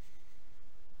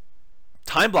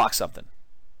 Time block something.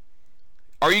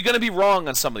 Are you going to be wrong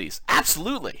on some of these?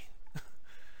 Absolutely.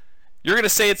 You're going to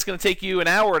say it's going to take you an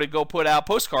hour to go put out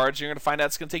postcards. You're going to find out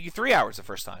it's going to take you 3 hours the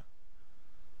first time.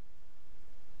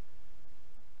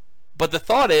 But the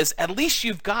thought is, at least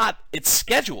you've got it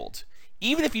scheduled.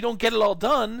 Even if you don't get it all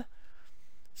done,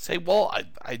 say, well,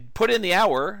 I put in the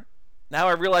hour. Now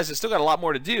I realize I still got a lot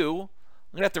more to do.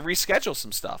 I'm going to have to reschedule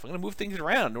some stuff. I'm going to move things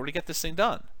around in order to get this thing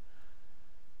done.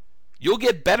 You'll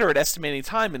get better at estimating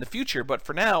time in the future, but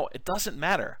for now, it doesn't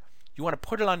matter. You want to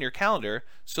put it on your calendar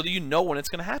so that you know when it's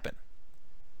going to happen.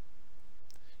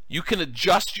 You can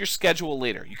adjust your schedule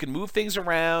later. You can move things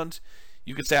around.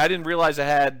 You can say, I didn't realize I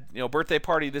had a birthday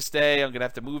party this day. I'm going to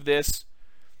have to move this.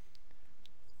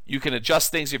 You can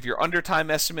adjust things if you're under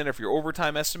time estimate or if you're over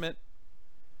time estimate.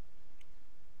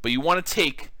 But you want to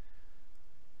take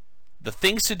the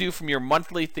things to do from your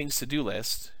monthly things to do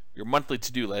list, your monthly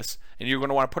to-do list, and you're going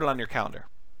to want to put it on your calendar.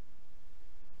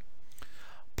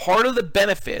 Part of the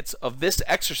benefits of this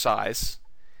exercise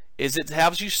is it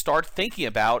helps you start thinking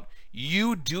about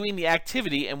you doing the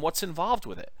activity and what's involved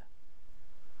with it.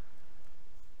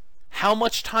 How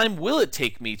much time will it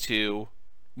take me to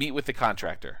meet with the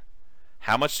contractor?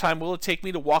 How much time will it take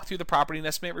me to walk through the property and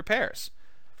estimate repairs?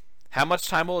 How much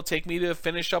time will it take me to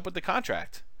finish up with the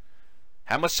contract?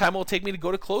 How much time will it take me to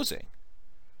go to closing?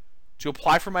 To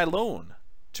apply for my loan?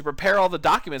 To prepare all the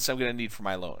documents I'm going to need for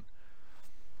my loan?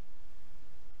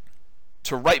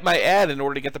 To write my ad in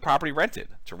order to get the property rented?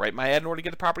 To write my ad in order to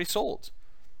get the property sold?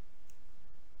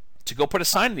 To go put a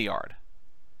sign in the yard?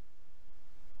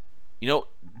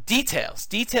 Details.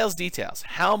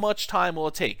 How much time will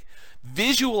it take?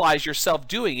 Visualize yourself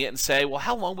doing it and say, well,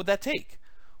 how long would that take?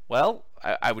 Well,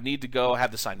 I would need to go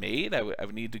have the sign made. I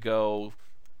would need to go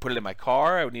put it in my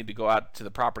car. I would need to go out to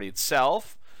the property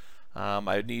itself. I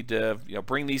would need to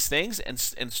bring these things and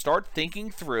start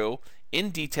thinking through in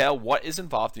detail what is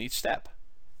involved in each step.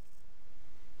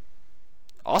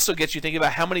 Also gets you thinking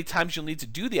about how many times you'll need to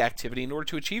do the activity in order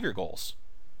to achieve your goals.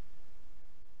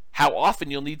 How often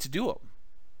you'll need to do them.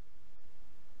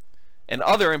 And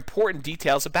other important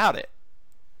details about it.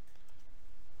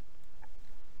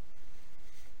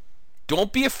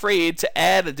 Don't be afraid to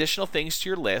add additional things to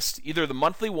your list, either the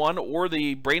monthly one or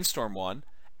the brainstorm one,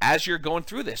 as you're going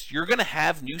through this. You're going to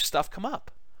have new stuff come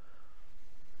up.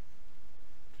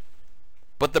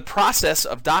 But the process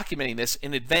of documenting this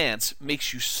in advance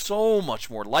makes you so much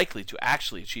more likely to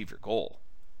actually achieve your goal.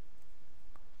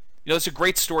 It's a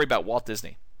great story about Walt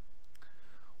Disney.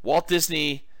 Walt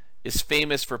Disney is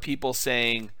famous for people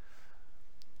saying,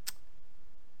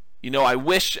 I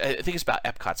think it's about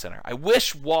Epcot Center. I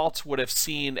wish Walt would have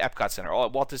seen Epcot Center.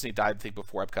 Walt Disney died, I think,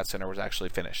 before Epcot Center was actually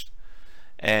finished.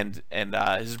 And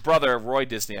his brother, Roy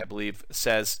Disney, I believe,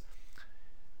 says,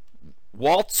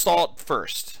 Walt saw it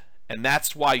first, and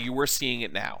that's why you were seeing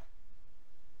it now.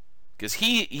 Because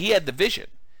he had the vision.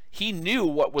 He knew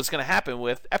what was going to happen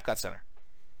with Epcot Center.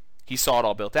 He saw it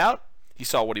all built out. He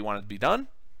saw what he wanted to be done.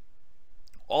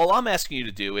 All I'm asking you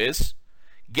to do is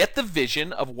get the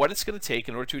vision of what it's going to take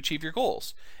in order to achieve your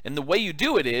goals. And the way you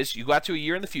do it is you go out to a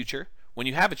year in the future when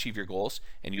you have achieved your goals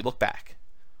and you look back.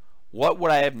 What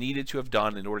would I have needed to have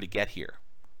done in order to get here?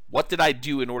 What did I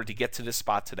do in order to get to this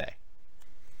spot today?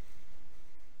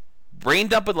 Brain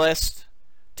dump a list,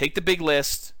 take the big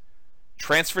list,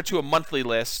 transfer to a monthly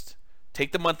list,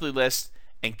 take the monthly list,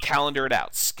 and calendar it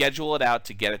out. Schedule it out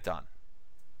to get it done.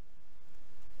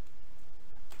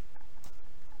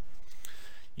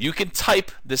 You can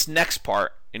type this next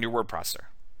part in your word processor.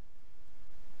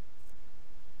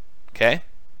 Okay?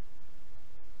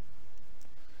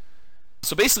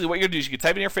 So basically what you're going to do is you can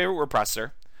type in your favorite word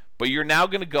processor, but you're now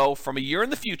going to go from a year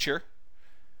in the future.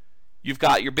 You've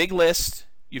got your big list,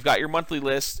 you've got your monthly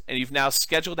list, and you've now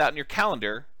scheduled out in your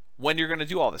calendar when you're going to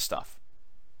do all this stuff.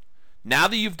 Now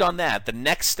that you've done that, the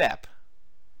next step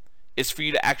is for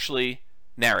you to actually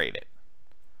narrate it.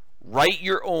 Write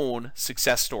your own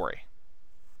success story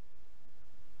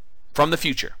from the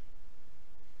future.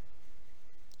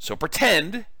 So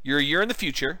pretend you're a year in the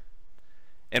future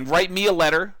and write me a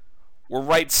letter, or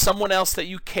write someone else that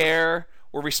you care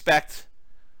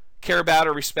about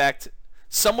or respect,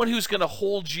 someone who's going to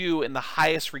hold you in the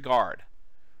highest regard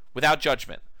without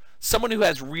judgment, someone who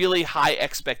has really high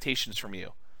expectations from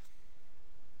you.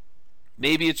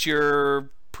 Maybe it's your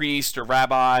priest or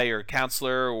rabbi or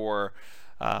counselor or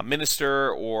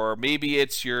minister, or maybe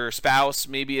it's your spouse,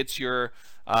 maybe it's your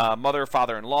mother or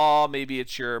father-in-law, maybe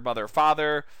it's your mother or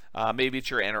father, maybe it's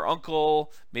your aunt or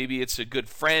uncle, maybe it's a good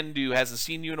friend who hasn't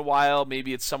seen you in a while,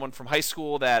 maybe it's someone from high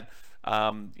school that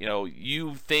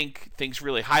you think thinks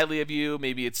really highly of you,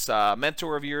 maybe it's a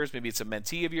mentor of yours, maybe it's a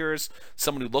mentee of yours,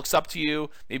 someone who looks up to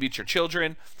you, maybe it's your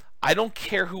children. I don't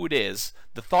care who it is.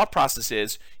 The thought process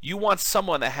is you want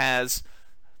someone that has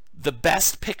the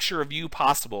best picture of you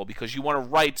possible, because you want to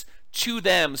write to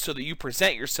them so that you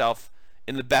present yourself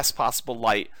in the best possible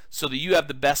light, so that you have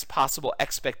the best possible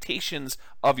expectations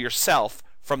of yourself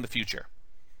from the future.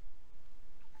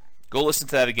 Go listen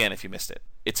to that again if you missed it.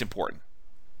 It's important.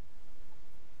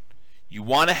 You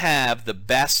want to have the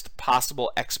best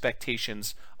possible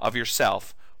expectations of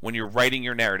yourself when you're writing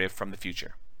your narrative from the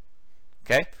future.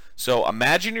 Okay? So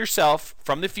imagine yourself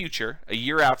from the future, a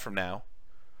year out from now,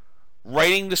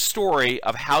 writing the story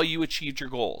of how you achieved your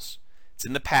goals. It's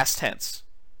in the past tense.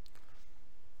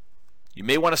 You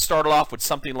may want to start off with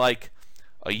something like,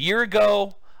 a year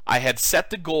ago, I had set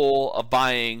the goal of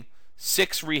buying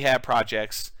 6 rehab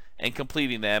projects and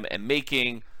completing them and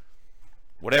making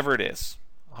whatever it is,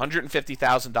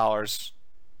 $150,000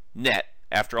 net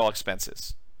after all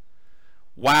expenses.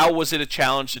 Wow, was it a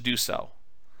challenge to do so?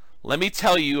 Let me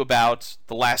tell you about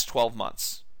the last 12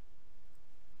 months.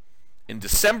 In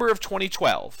December of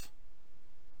 2012,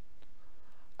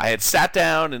 I had sat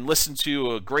down and listened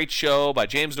to a great show by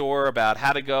James Orr about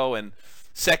how to go and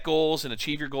set goals and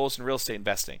achieve your goals in real estate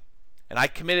investing. And I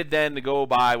committed then to go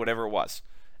buy whatever it was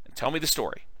and tell me the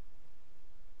story.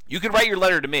 You can write your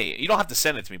letter to me. You don't have to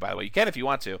send it to me, by the way. You can if you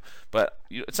want to, but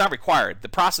it's not required. The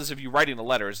process of you writing the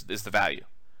letter is the value.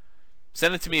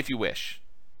 Send it to me if you wish,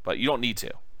 but you don't need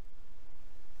to.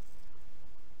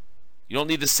 You don't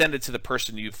need to send it to the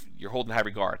person you're holding in high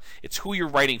regard. It's who you're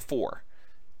writing for.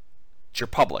 It's your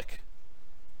public.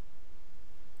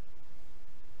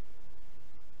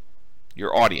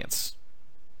 Your audience.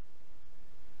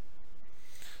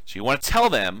 So you want to tell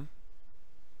them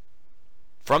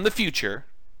from the future,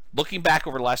 looking back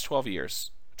over the last 12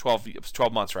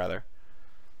 months rather,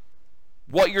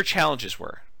 what your challenges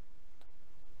were.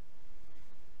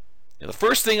 You know, the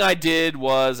first thing I did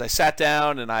was I sat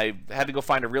down and I had to go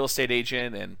find a real estate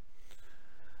agent, and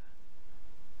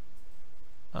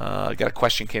I got a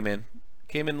question came in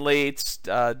late.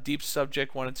 Deep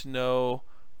subject, wanted to know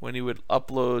when he would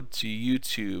upload to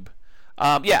YouTube.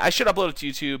 Yeah, I should upload it to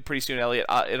YouTube pretty soon, Elliot.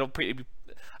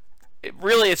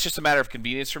 It's just a matter of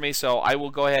convenience for me, so I will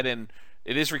go ahead and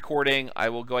it is recording. I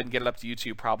will go ahead and get it up to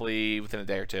YouTube probably within a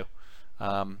day or two.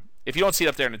 If you don't see it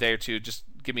up there in a day or two, just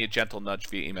give me a gentle nudge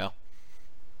via email.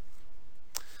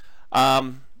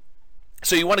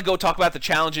 So you want to go talk about the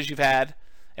challenges you've had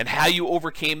and how you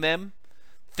overcame them.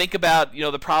 Think about,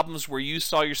 the problems where you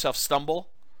saw yourself stumble.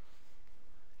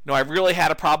 I really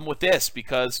had a problem with this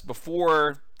because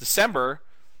before December,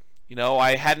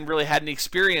 I hadn't really had any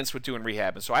experience with doing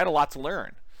rehab, and so I had a lot to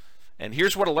learn. And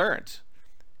here's what I learned.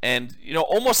 And,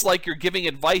 almost like you're giving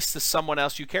advice to someone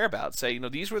else you care about. Say,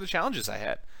 these were the challenges I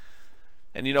had.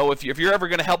 And, if you're ever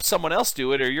going to help someone else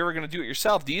do it or you're ever going to do it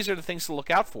yourself, these are the things to look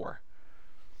out for.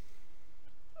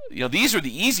 These are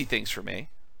the easy things for me.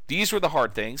 These were the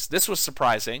hard things. This was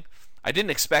surprising. I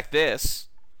didn't expect this.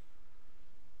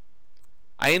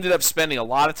 I ended up spending a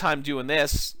lot of time doing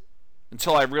this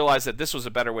until I realized that this was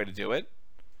a better way to do it.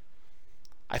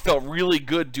 I felt really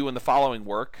good doing the following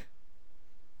work.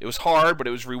 It was hard, but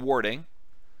it was rewarding.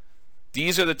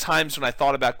 These are the times when I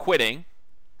thought about quitting,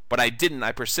 but I didn't.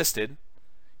 I persisted.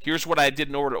 Here's what I did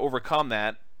in order to overcome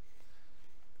that.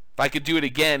 If I could do it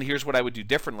again, here's what I would do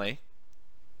differently.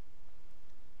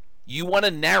 You want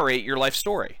to narrate your life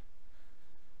story.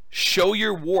 Show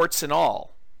your warts and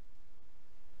all.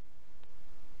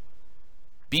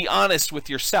 Be honest with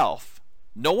yourself.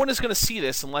 No one is going to see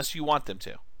this unless you want them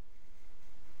to.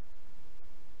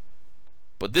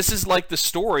 But this is like the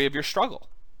story of your struggle.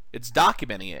 It's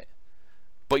documenting it.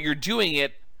 But you're doing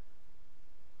it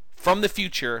from the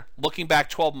future, looking back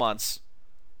 12 months,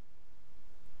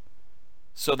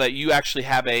 so that you actually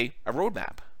have a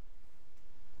roadmap.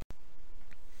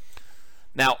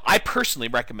 Now, I personally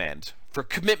recommend, for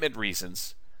commitment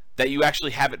reasons, that you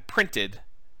actually have it printed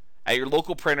at your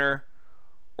local printer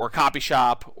or copy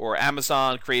shop or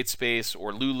Amazon, CreateSpace,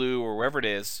 or Lulu, or wherever it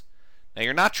is. Now,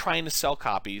 you're not trying to sell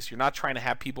copies. You're not trying to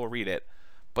have people read it.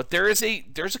 But there's a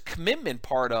commitment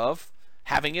part of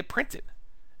having it printed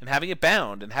and having it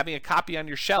bound and having a copy on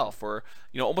your shelf, or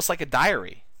almost like a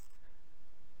diary.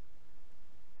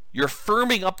 You're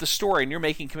firming up the story and you're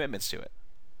making commitments to it.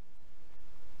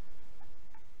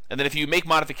 And then if you make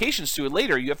modifications to it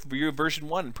later, you have your version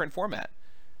 1 in print format.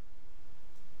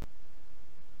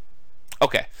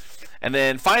 Okay. And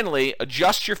then finally,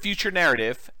 adjust your future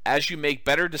narrative as you make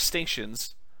better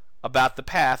distinctions about the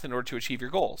path in order to achieve your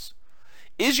goals.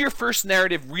 Is your first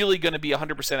narrative really going to be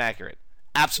 100% accurate?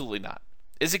 Absolutely not.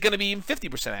 Is it going to be even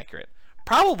 50% accurate?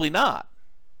 Probably not.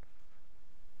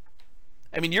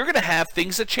 I mean, you're going to have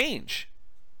things that change.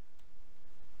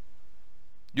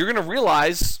 You're going to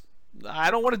realize,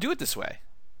 I don't want to do it this way.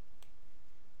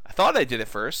 I thought I did it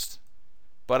first,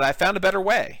 but I found a better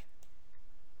way.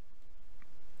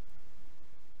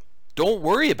 Don't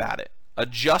worry about it.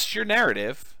 Adjust your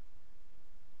narrative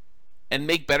and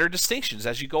make better distinctions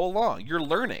as you go along. You're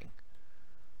learning.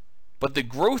 But the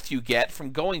growth you get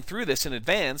from going through this in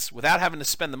advance without having to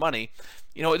spend the money,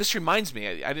 this reminds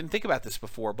me, I didn't think about this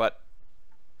before, but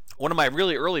one of my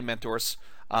really early mentors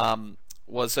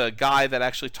was a guy that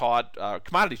actually taught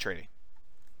commodity trading.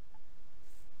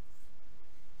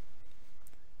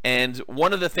 And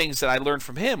one of the things that I learned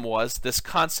from him was this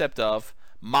concept of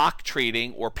mock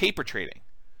trading or paper trading,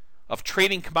 of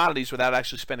trading commodities without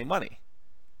actually spending money.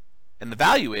 And the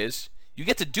value is you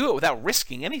get to do it without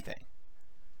risking anything.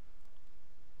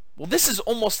 Well, this is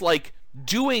almost like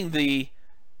doing the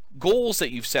goals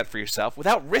that you've set for yourself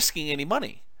without risking any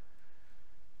money.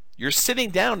 You're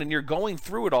sitting down and you're going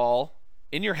through it all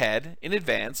in your head in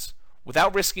advance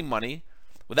without risking money,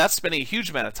 without spending a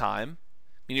huge amount of time.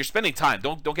 I mean, you're spending time.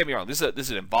 Don't get me wrong. This is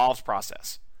an involved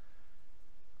process.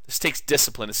 This takes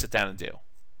discipline to sit down and do.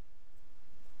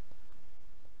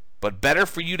 But better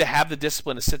for you to have the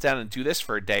discipline to sit down and do this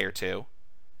for a day or two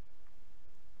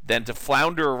than to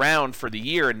flounder around for the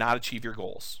year and not achieve your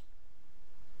goals.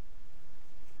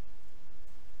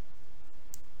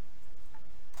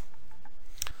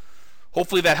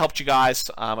 Hopefully that helped you guys.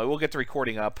 I will get the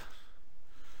recording up.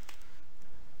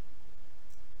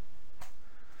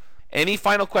 Any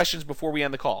final questions before we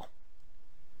end the call?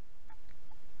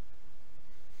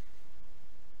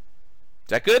 Is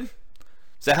that good?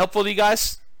 Is that helpful to you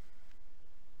guys?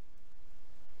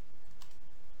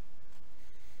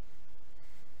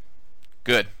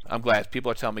 Good. I'm glad. People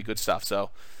are telling me good stuff. So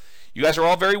you guys are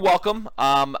all very welcome.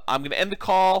 I'm going to end the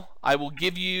call. I will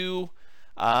give you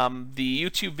the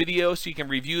YouTube video so you can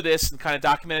review this and kind of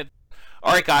document it.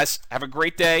 All right, guys. Have a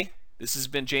great day. This has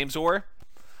been James Orr.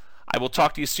 I will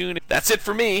talk to you soon. That's it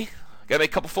for me. Got to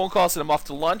make a couple phone calls and I'm off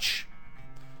to lunch.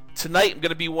 Tonight I'm going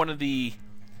to be one of the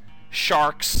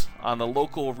sharks on the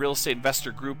local real estate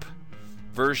investor group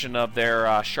version of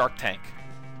their Shark Tank.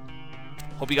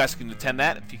 Hope you guys can attend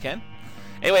that if you can.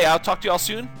 Anyway, I'll talk to you all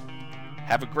soon.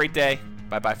 Have a great day.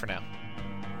 Bye-bye for now.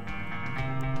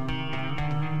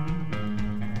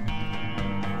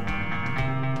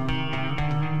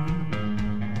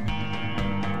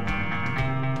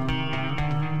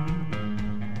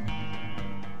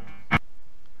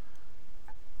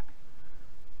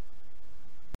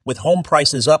 With home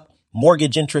prices up,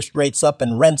 mortgage interest rates up,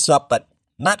 and rents up, but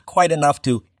not quite enough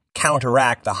to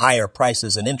counteract the higher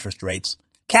prices and interest rates,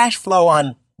 cash flow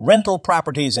on rental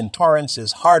properties in Torrance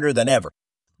is harder than ever.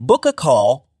 Book a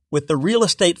call with the Real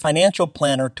Estate Financial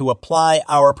Planner to apply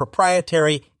our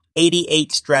proprietary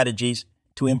 88 strategies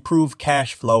to improve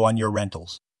cash flow on your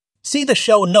rentals. See the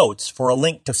show notes for a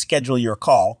link to schedule your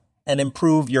call and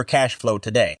improve your cash flow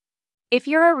today. If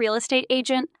you're a real estate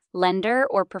agent, lender,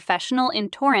 or professional in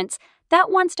Torrance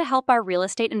that wants to help our real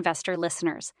estate investor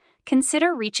listeners,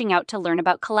 consider reaching out to learn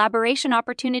about collaboration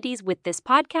opportunities with this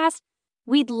podcast.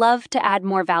 We'd love to add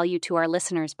more value to our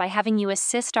listeners by having you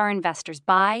assist our investors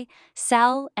buy,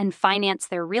 sell, and finance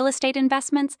their real estate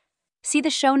investments. See the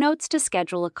show notes to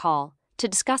schedule a call to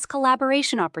discuss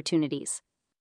collaboration opportunities.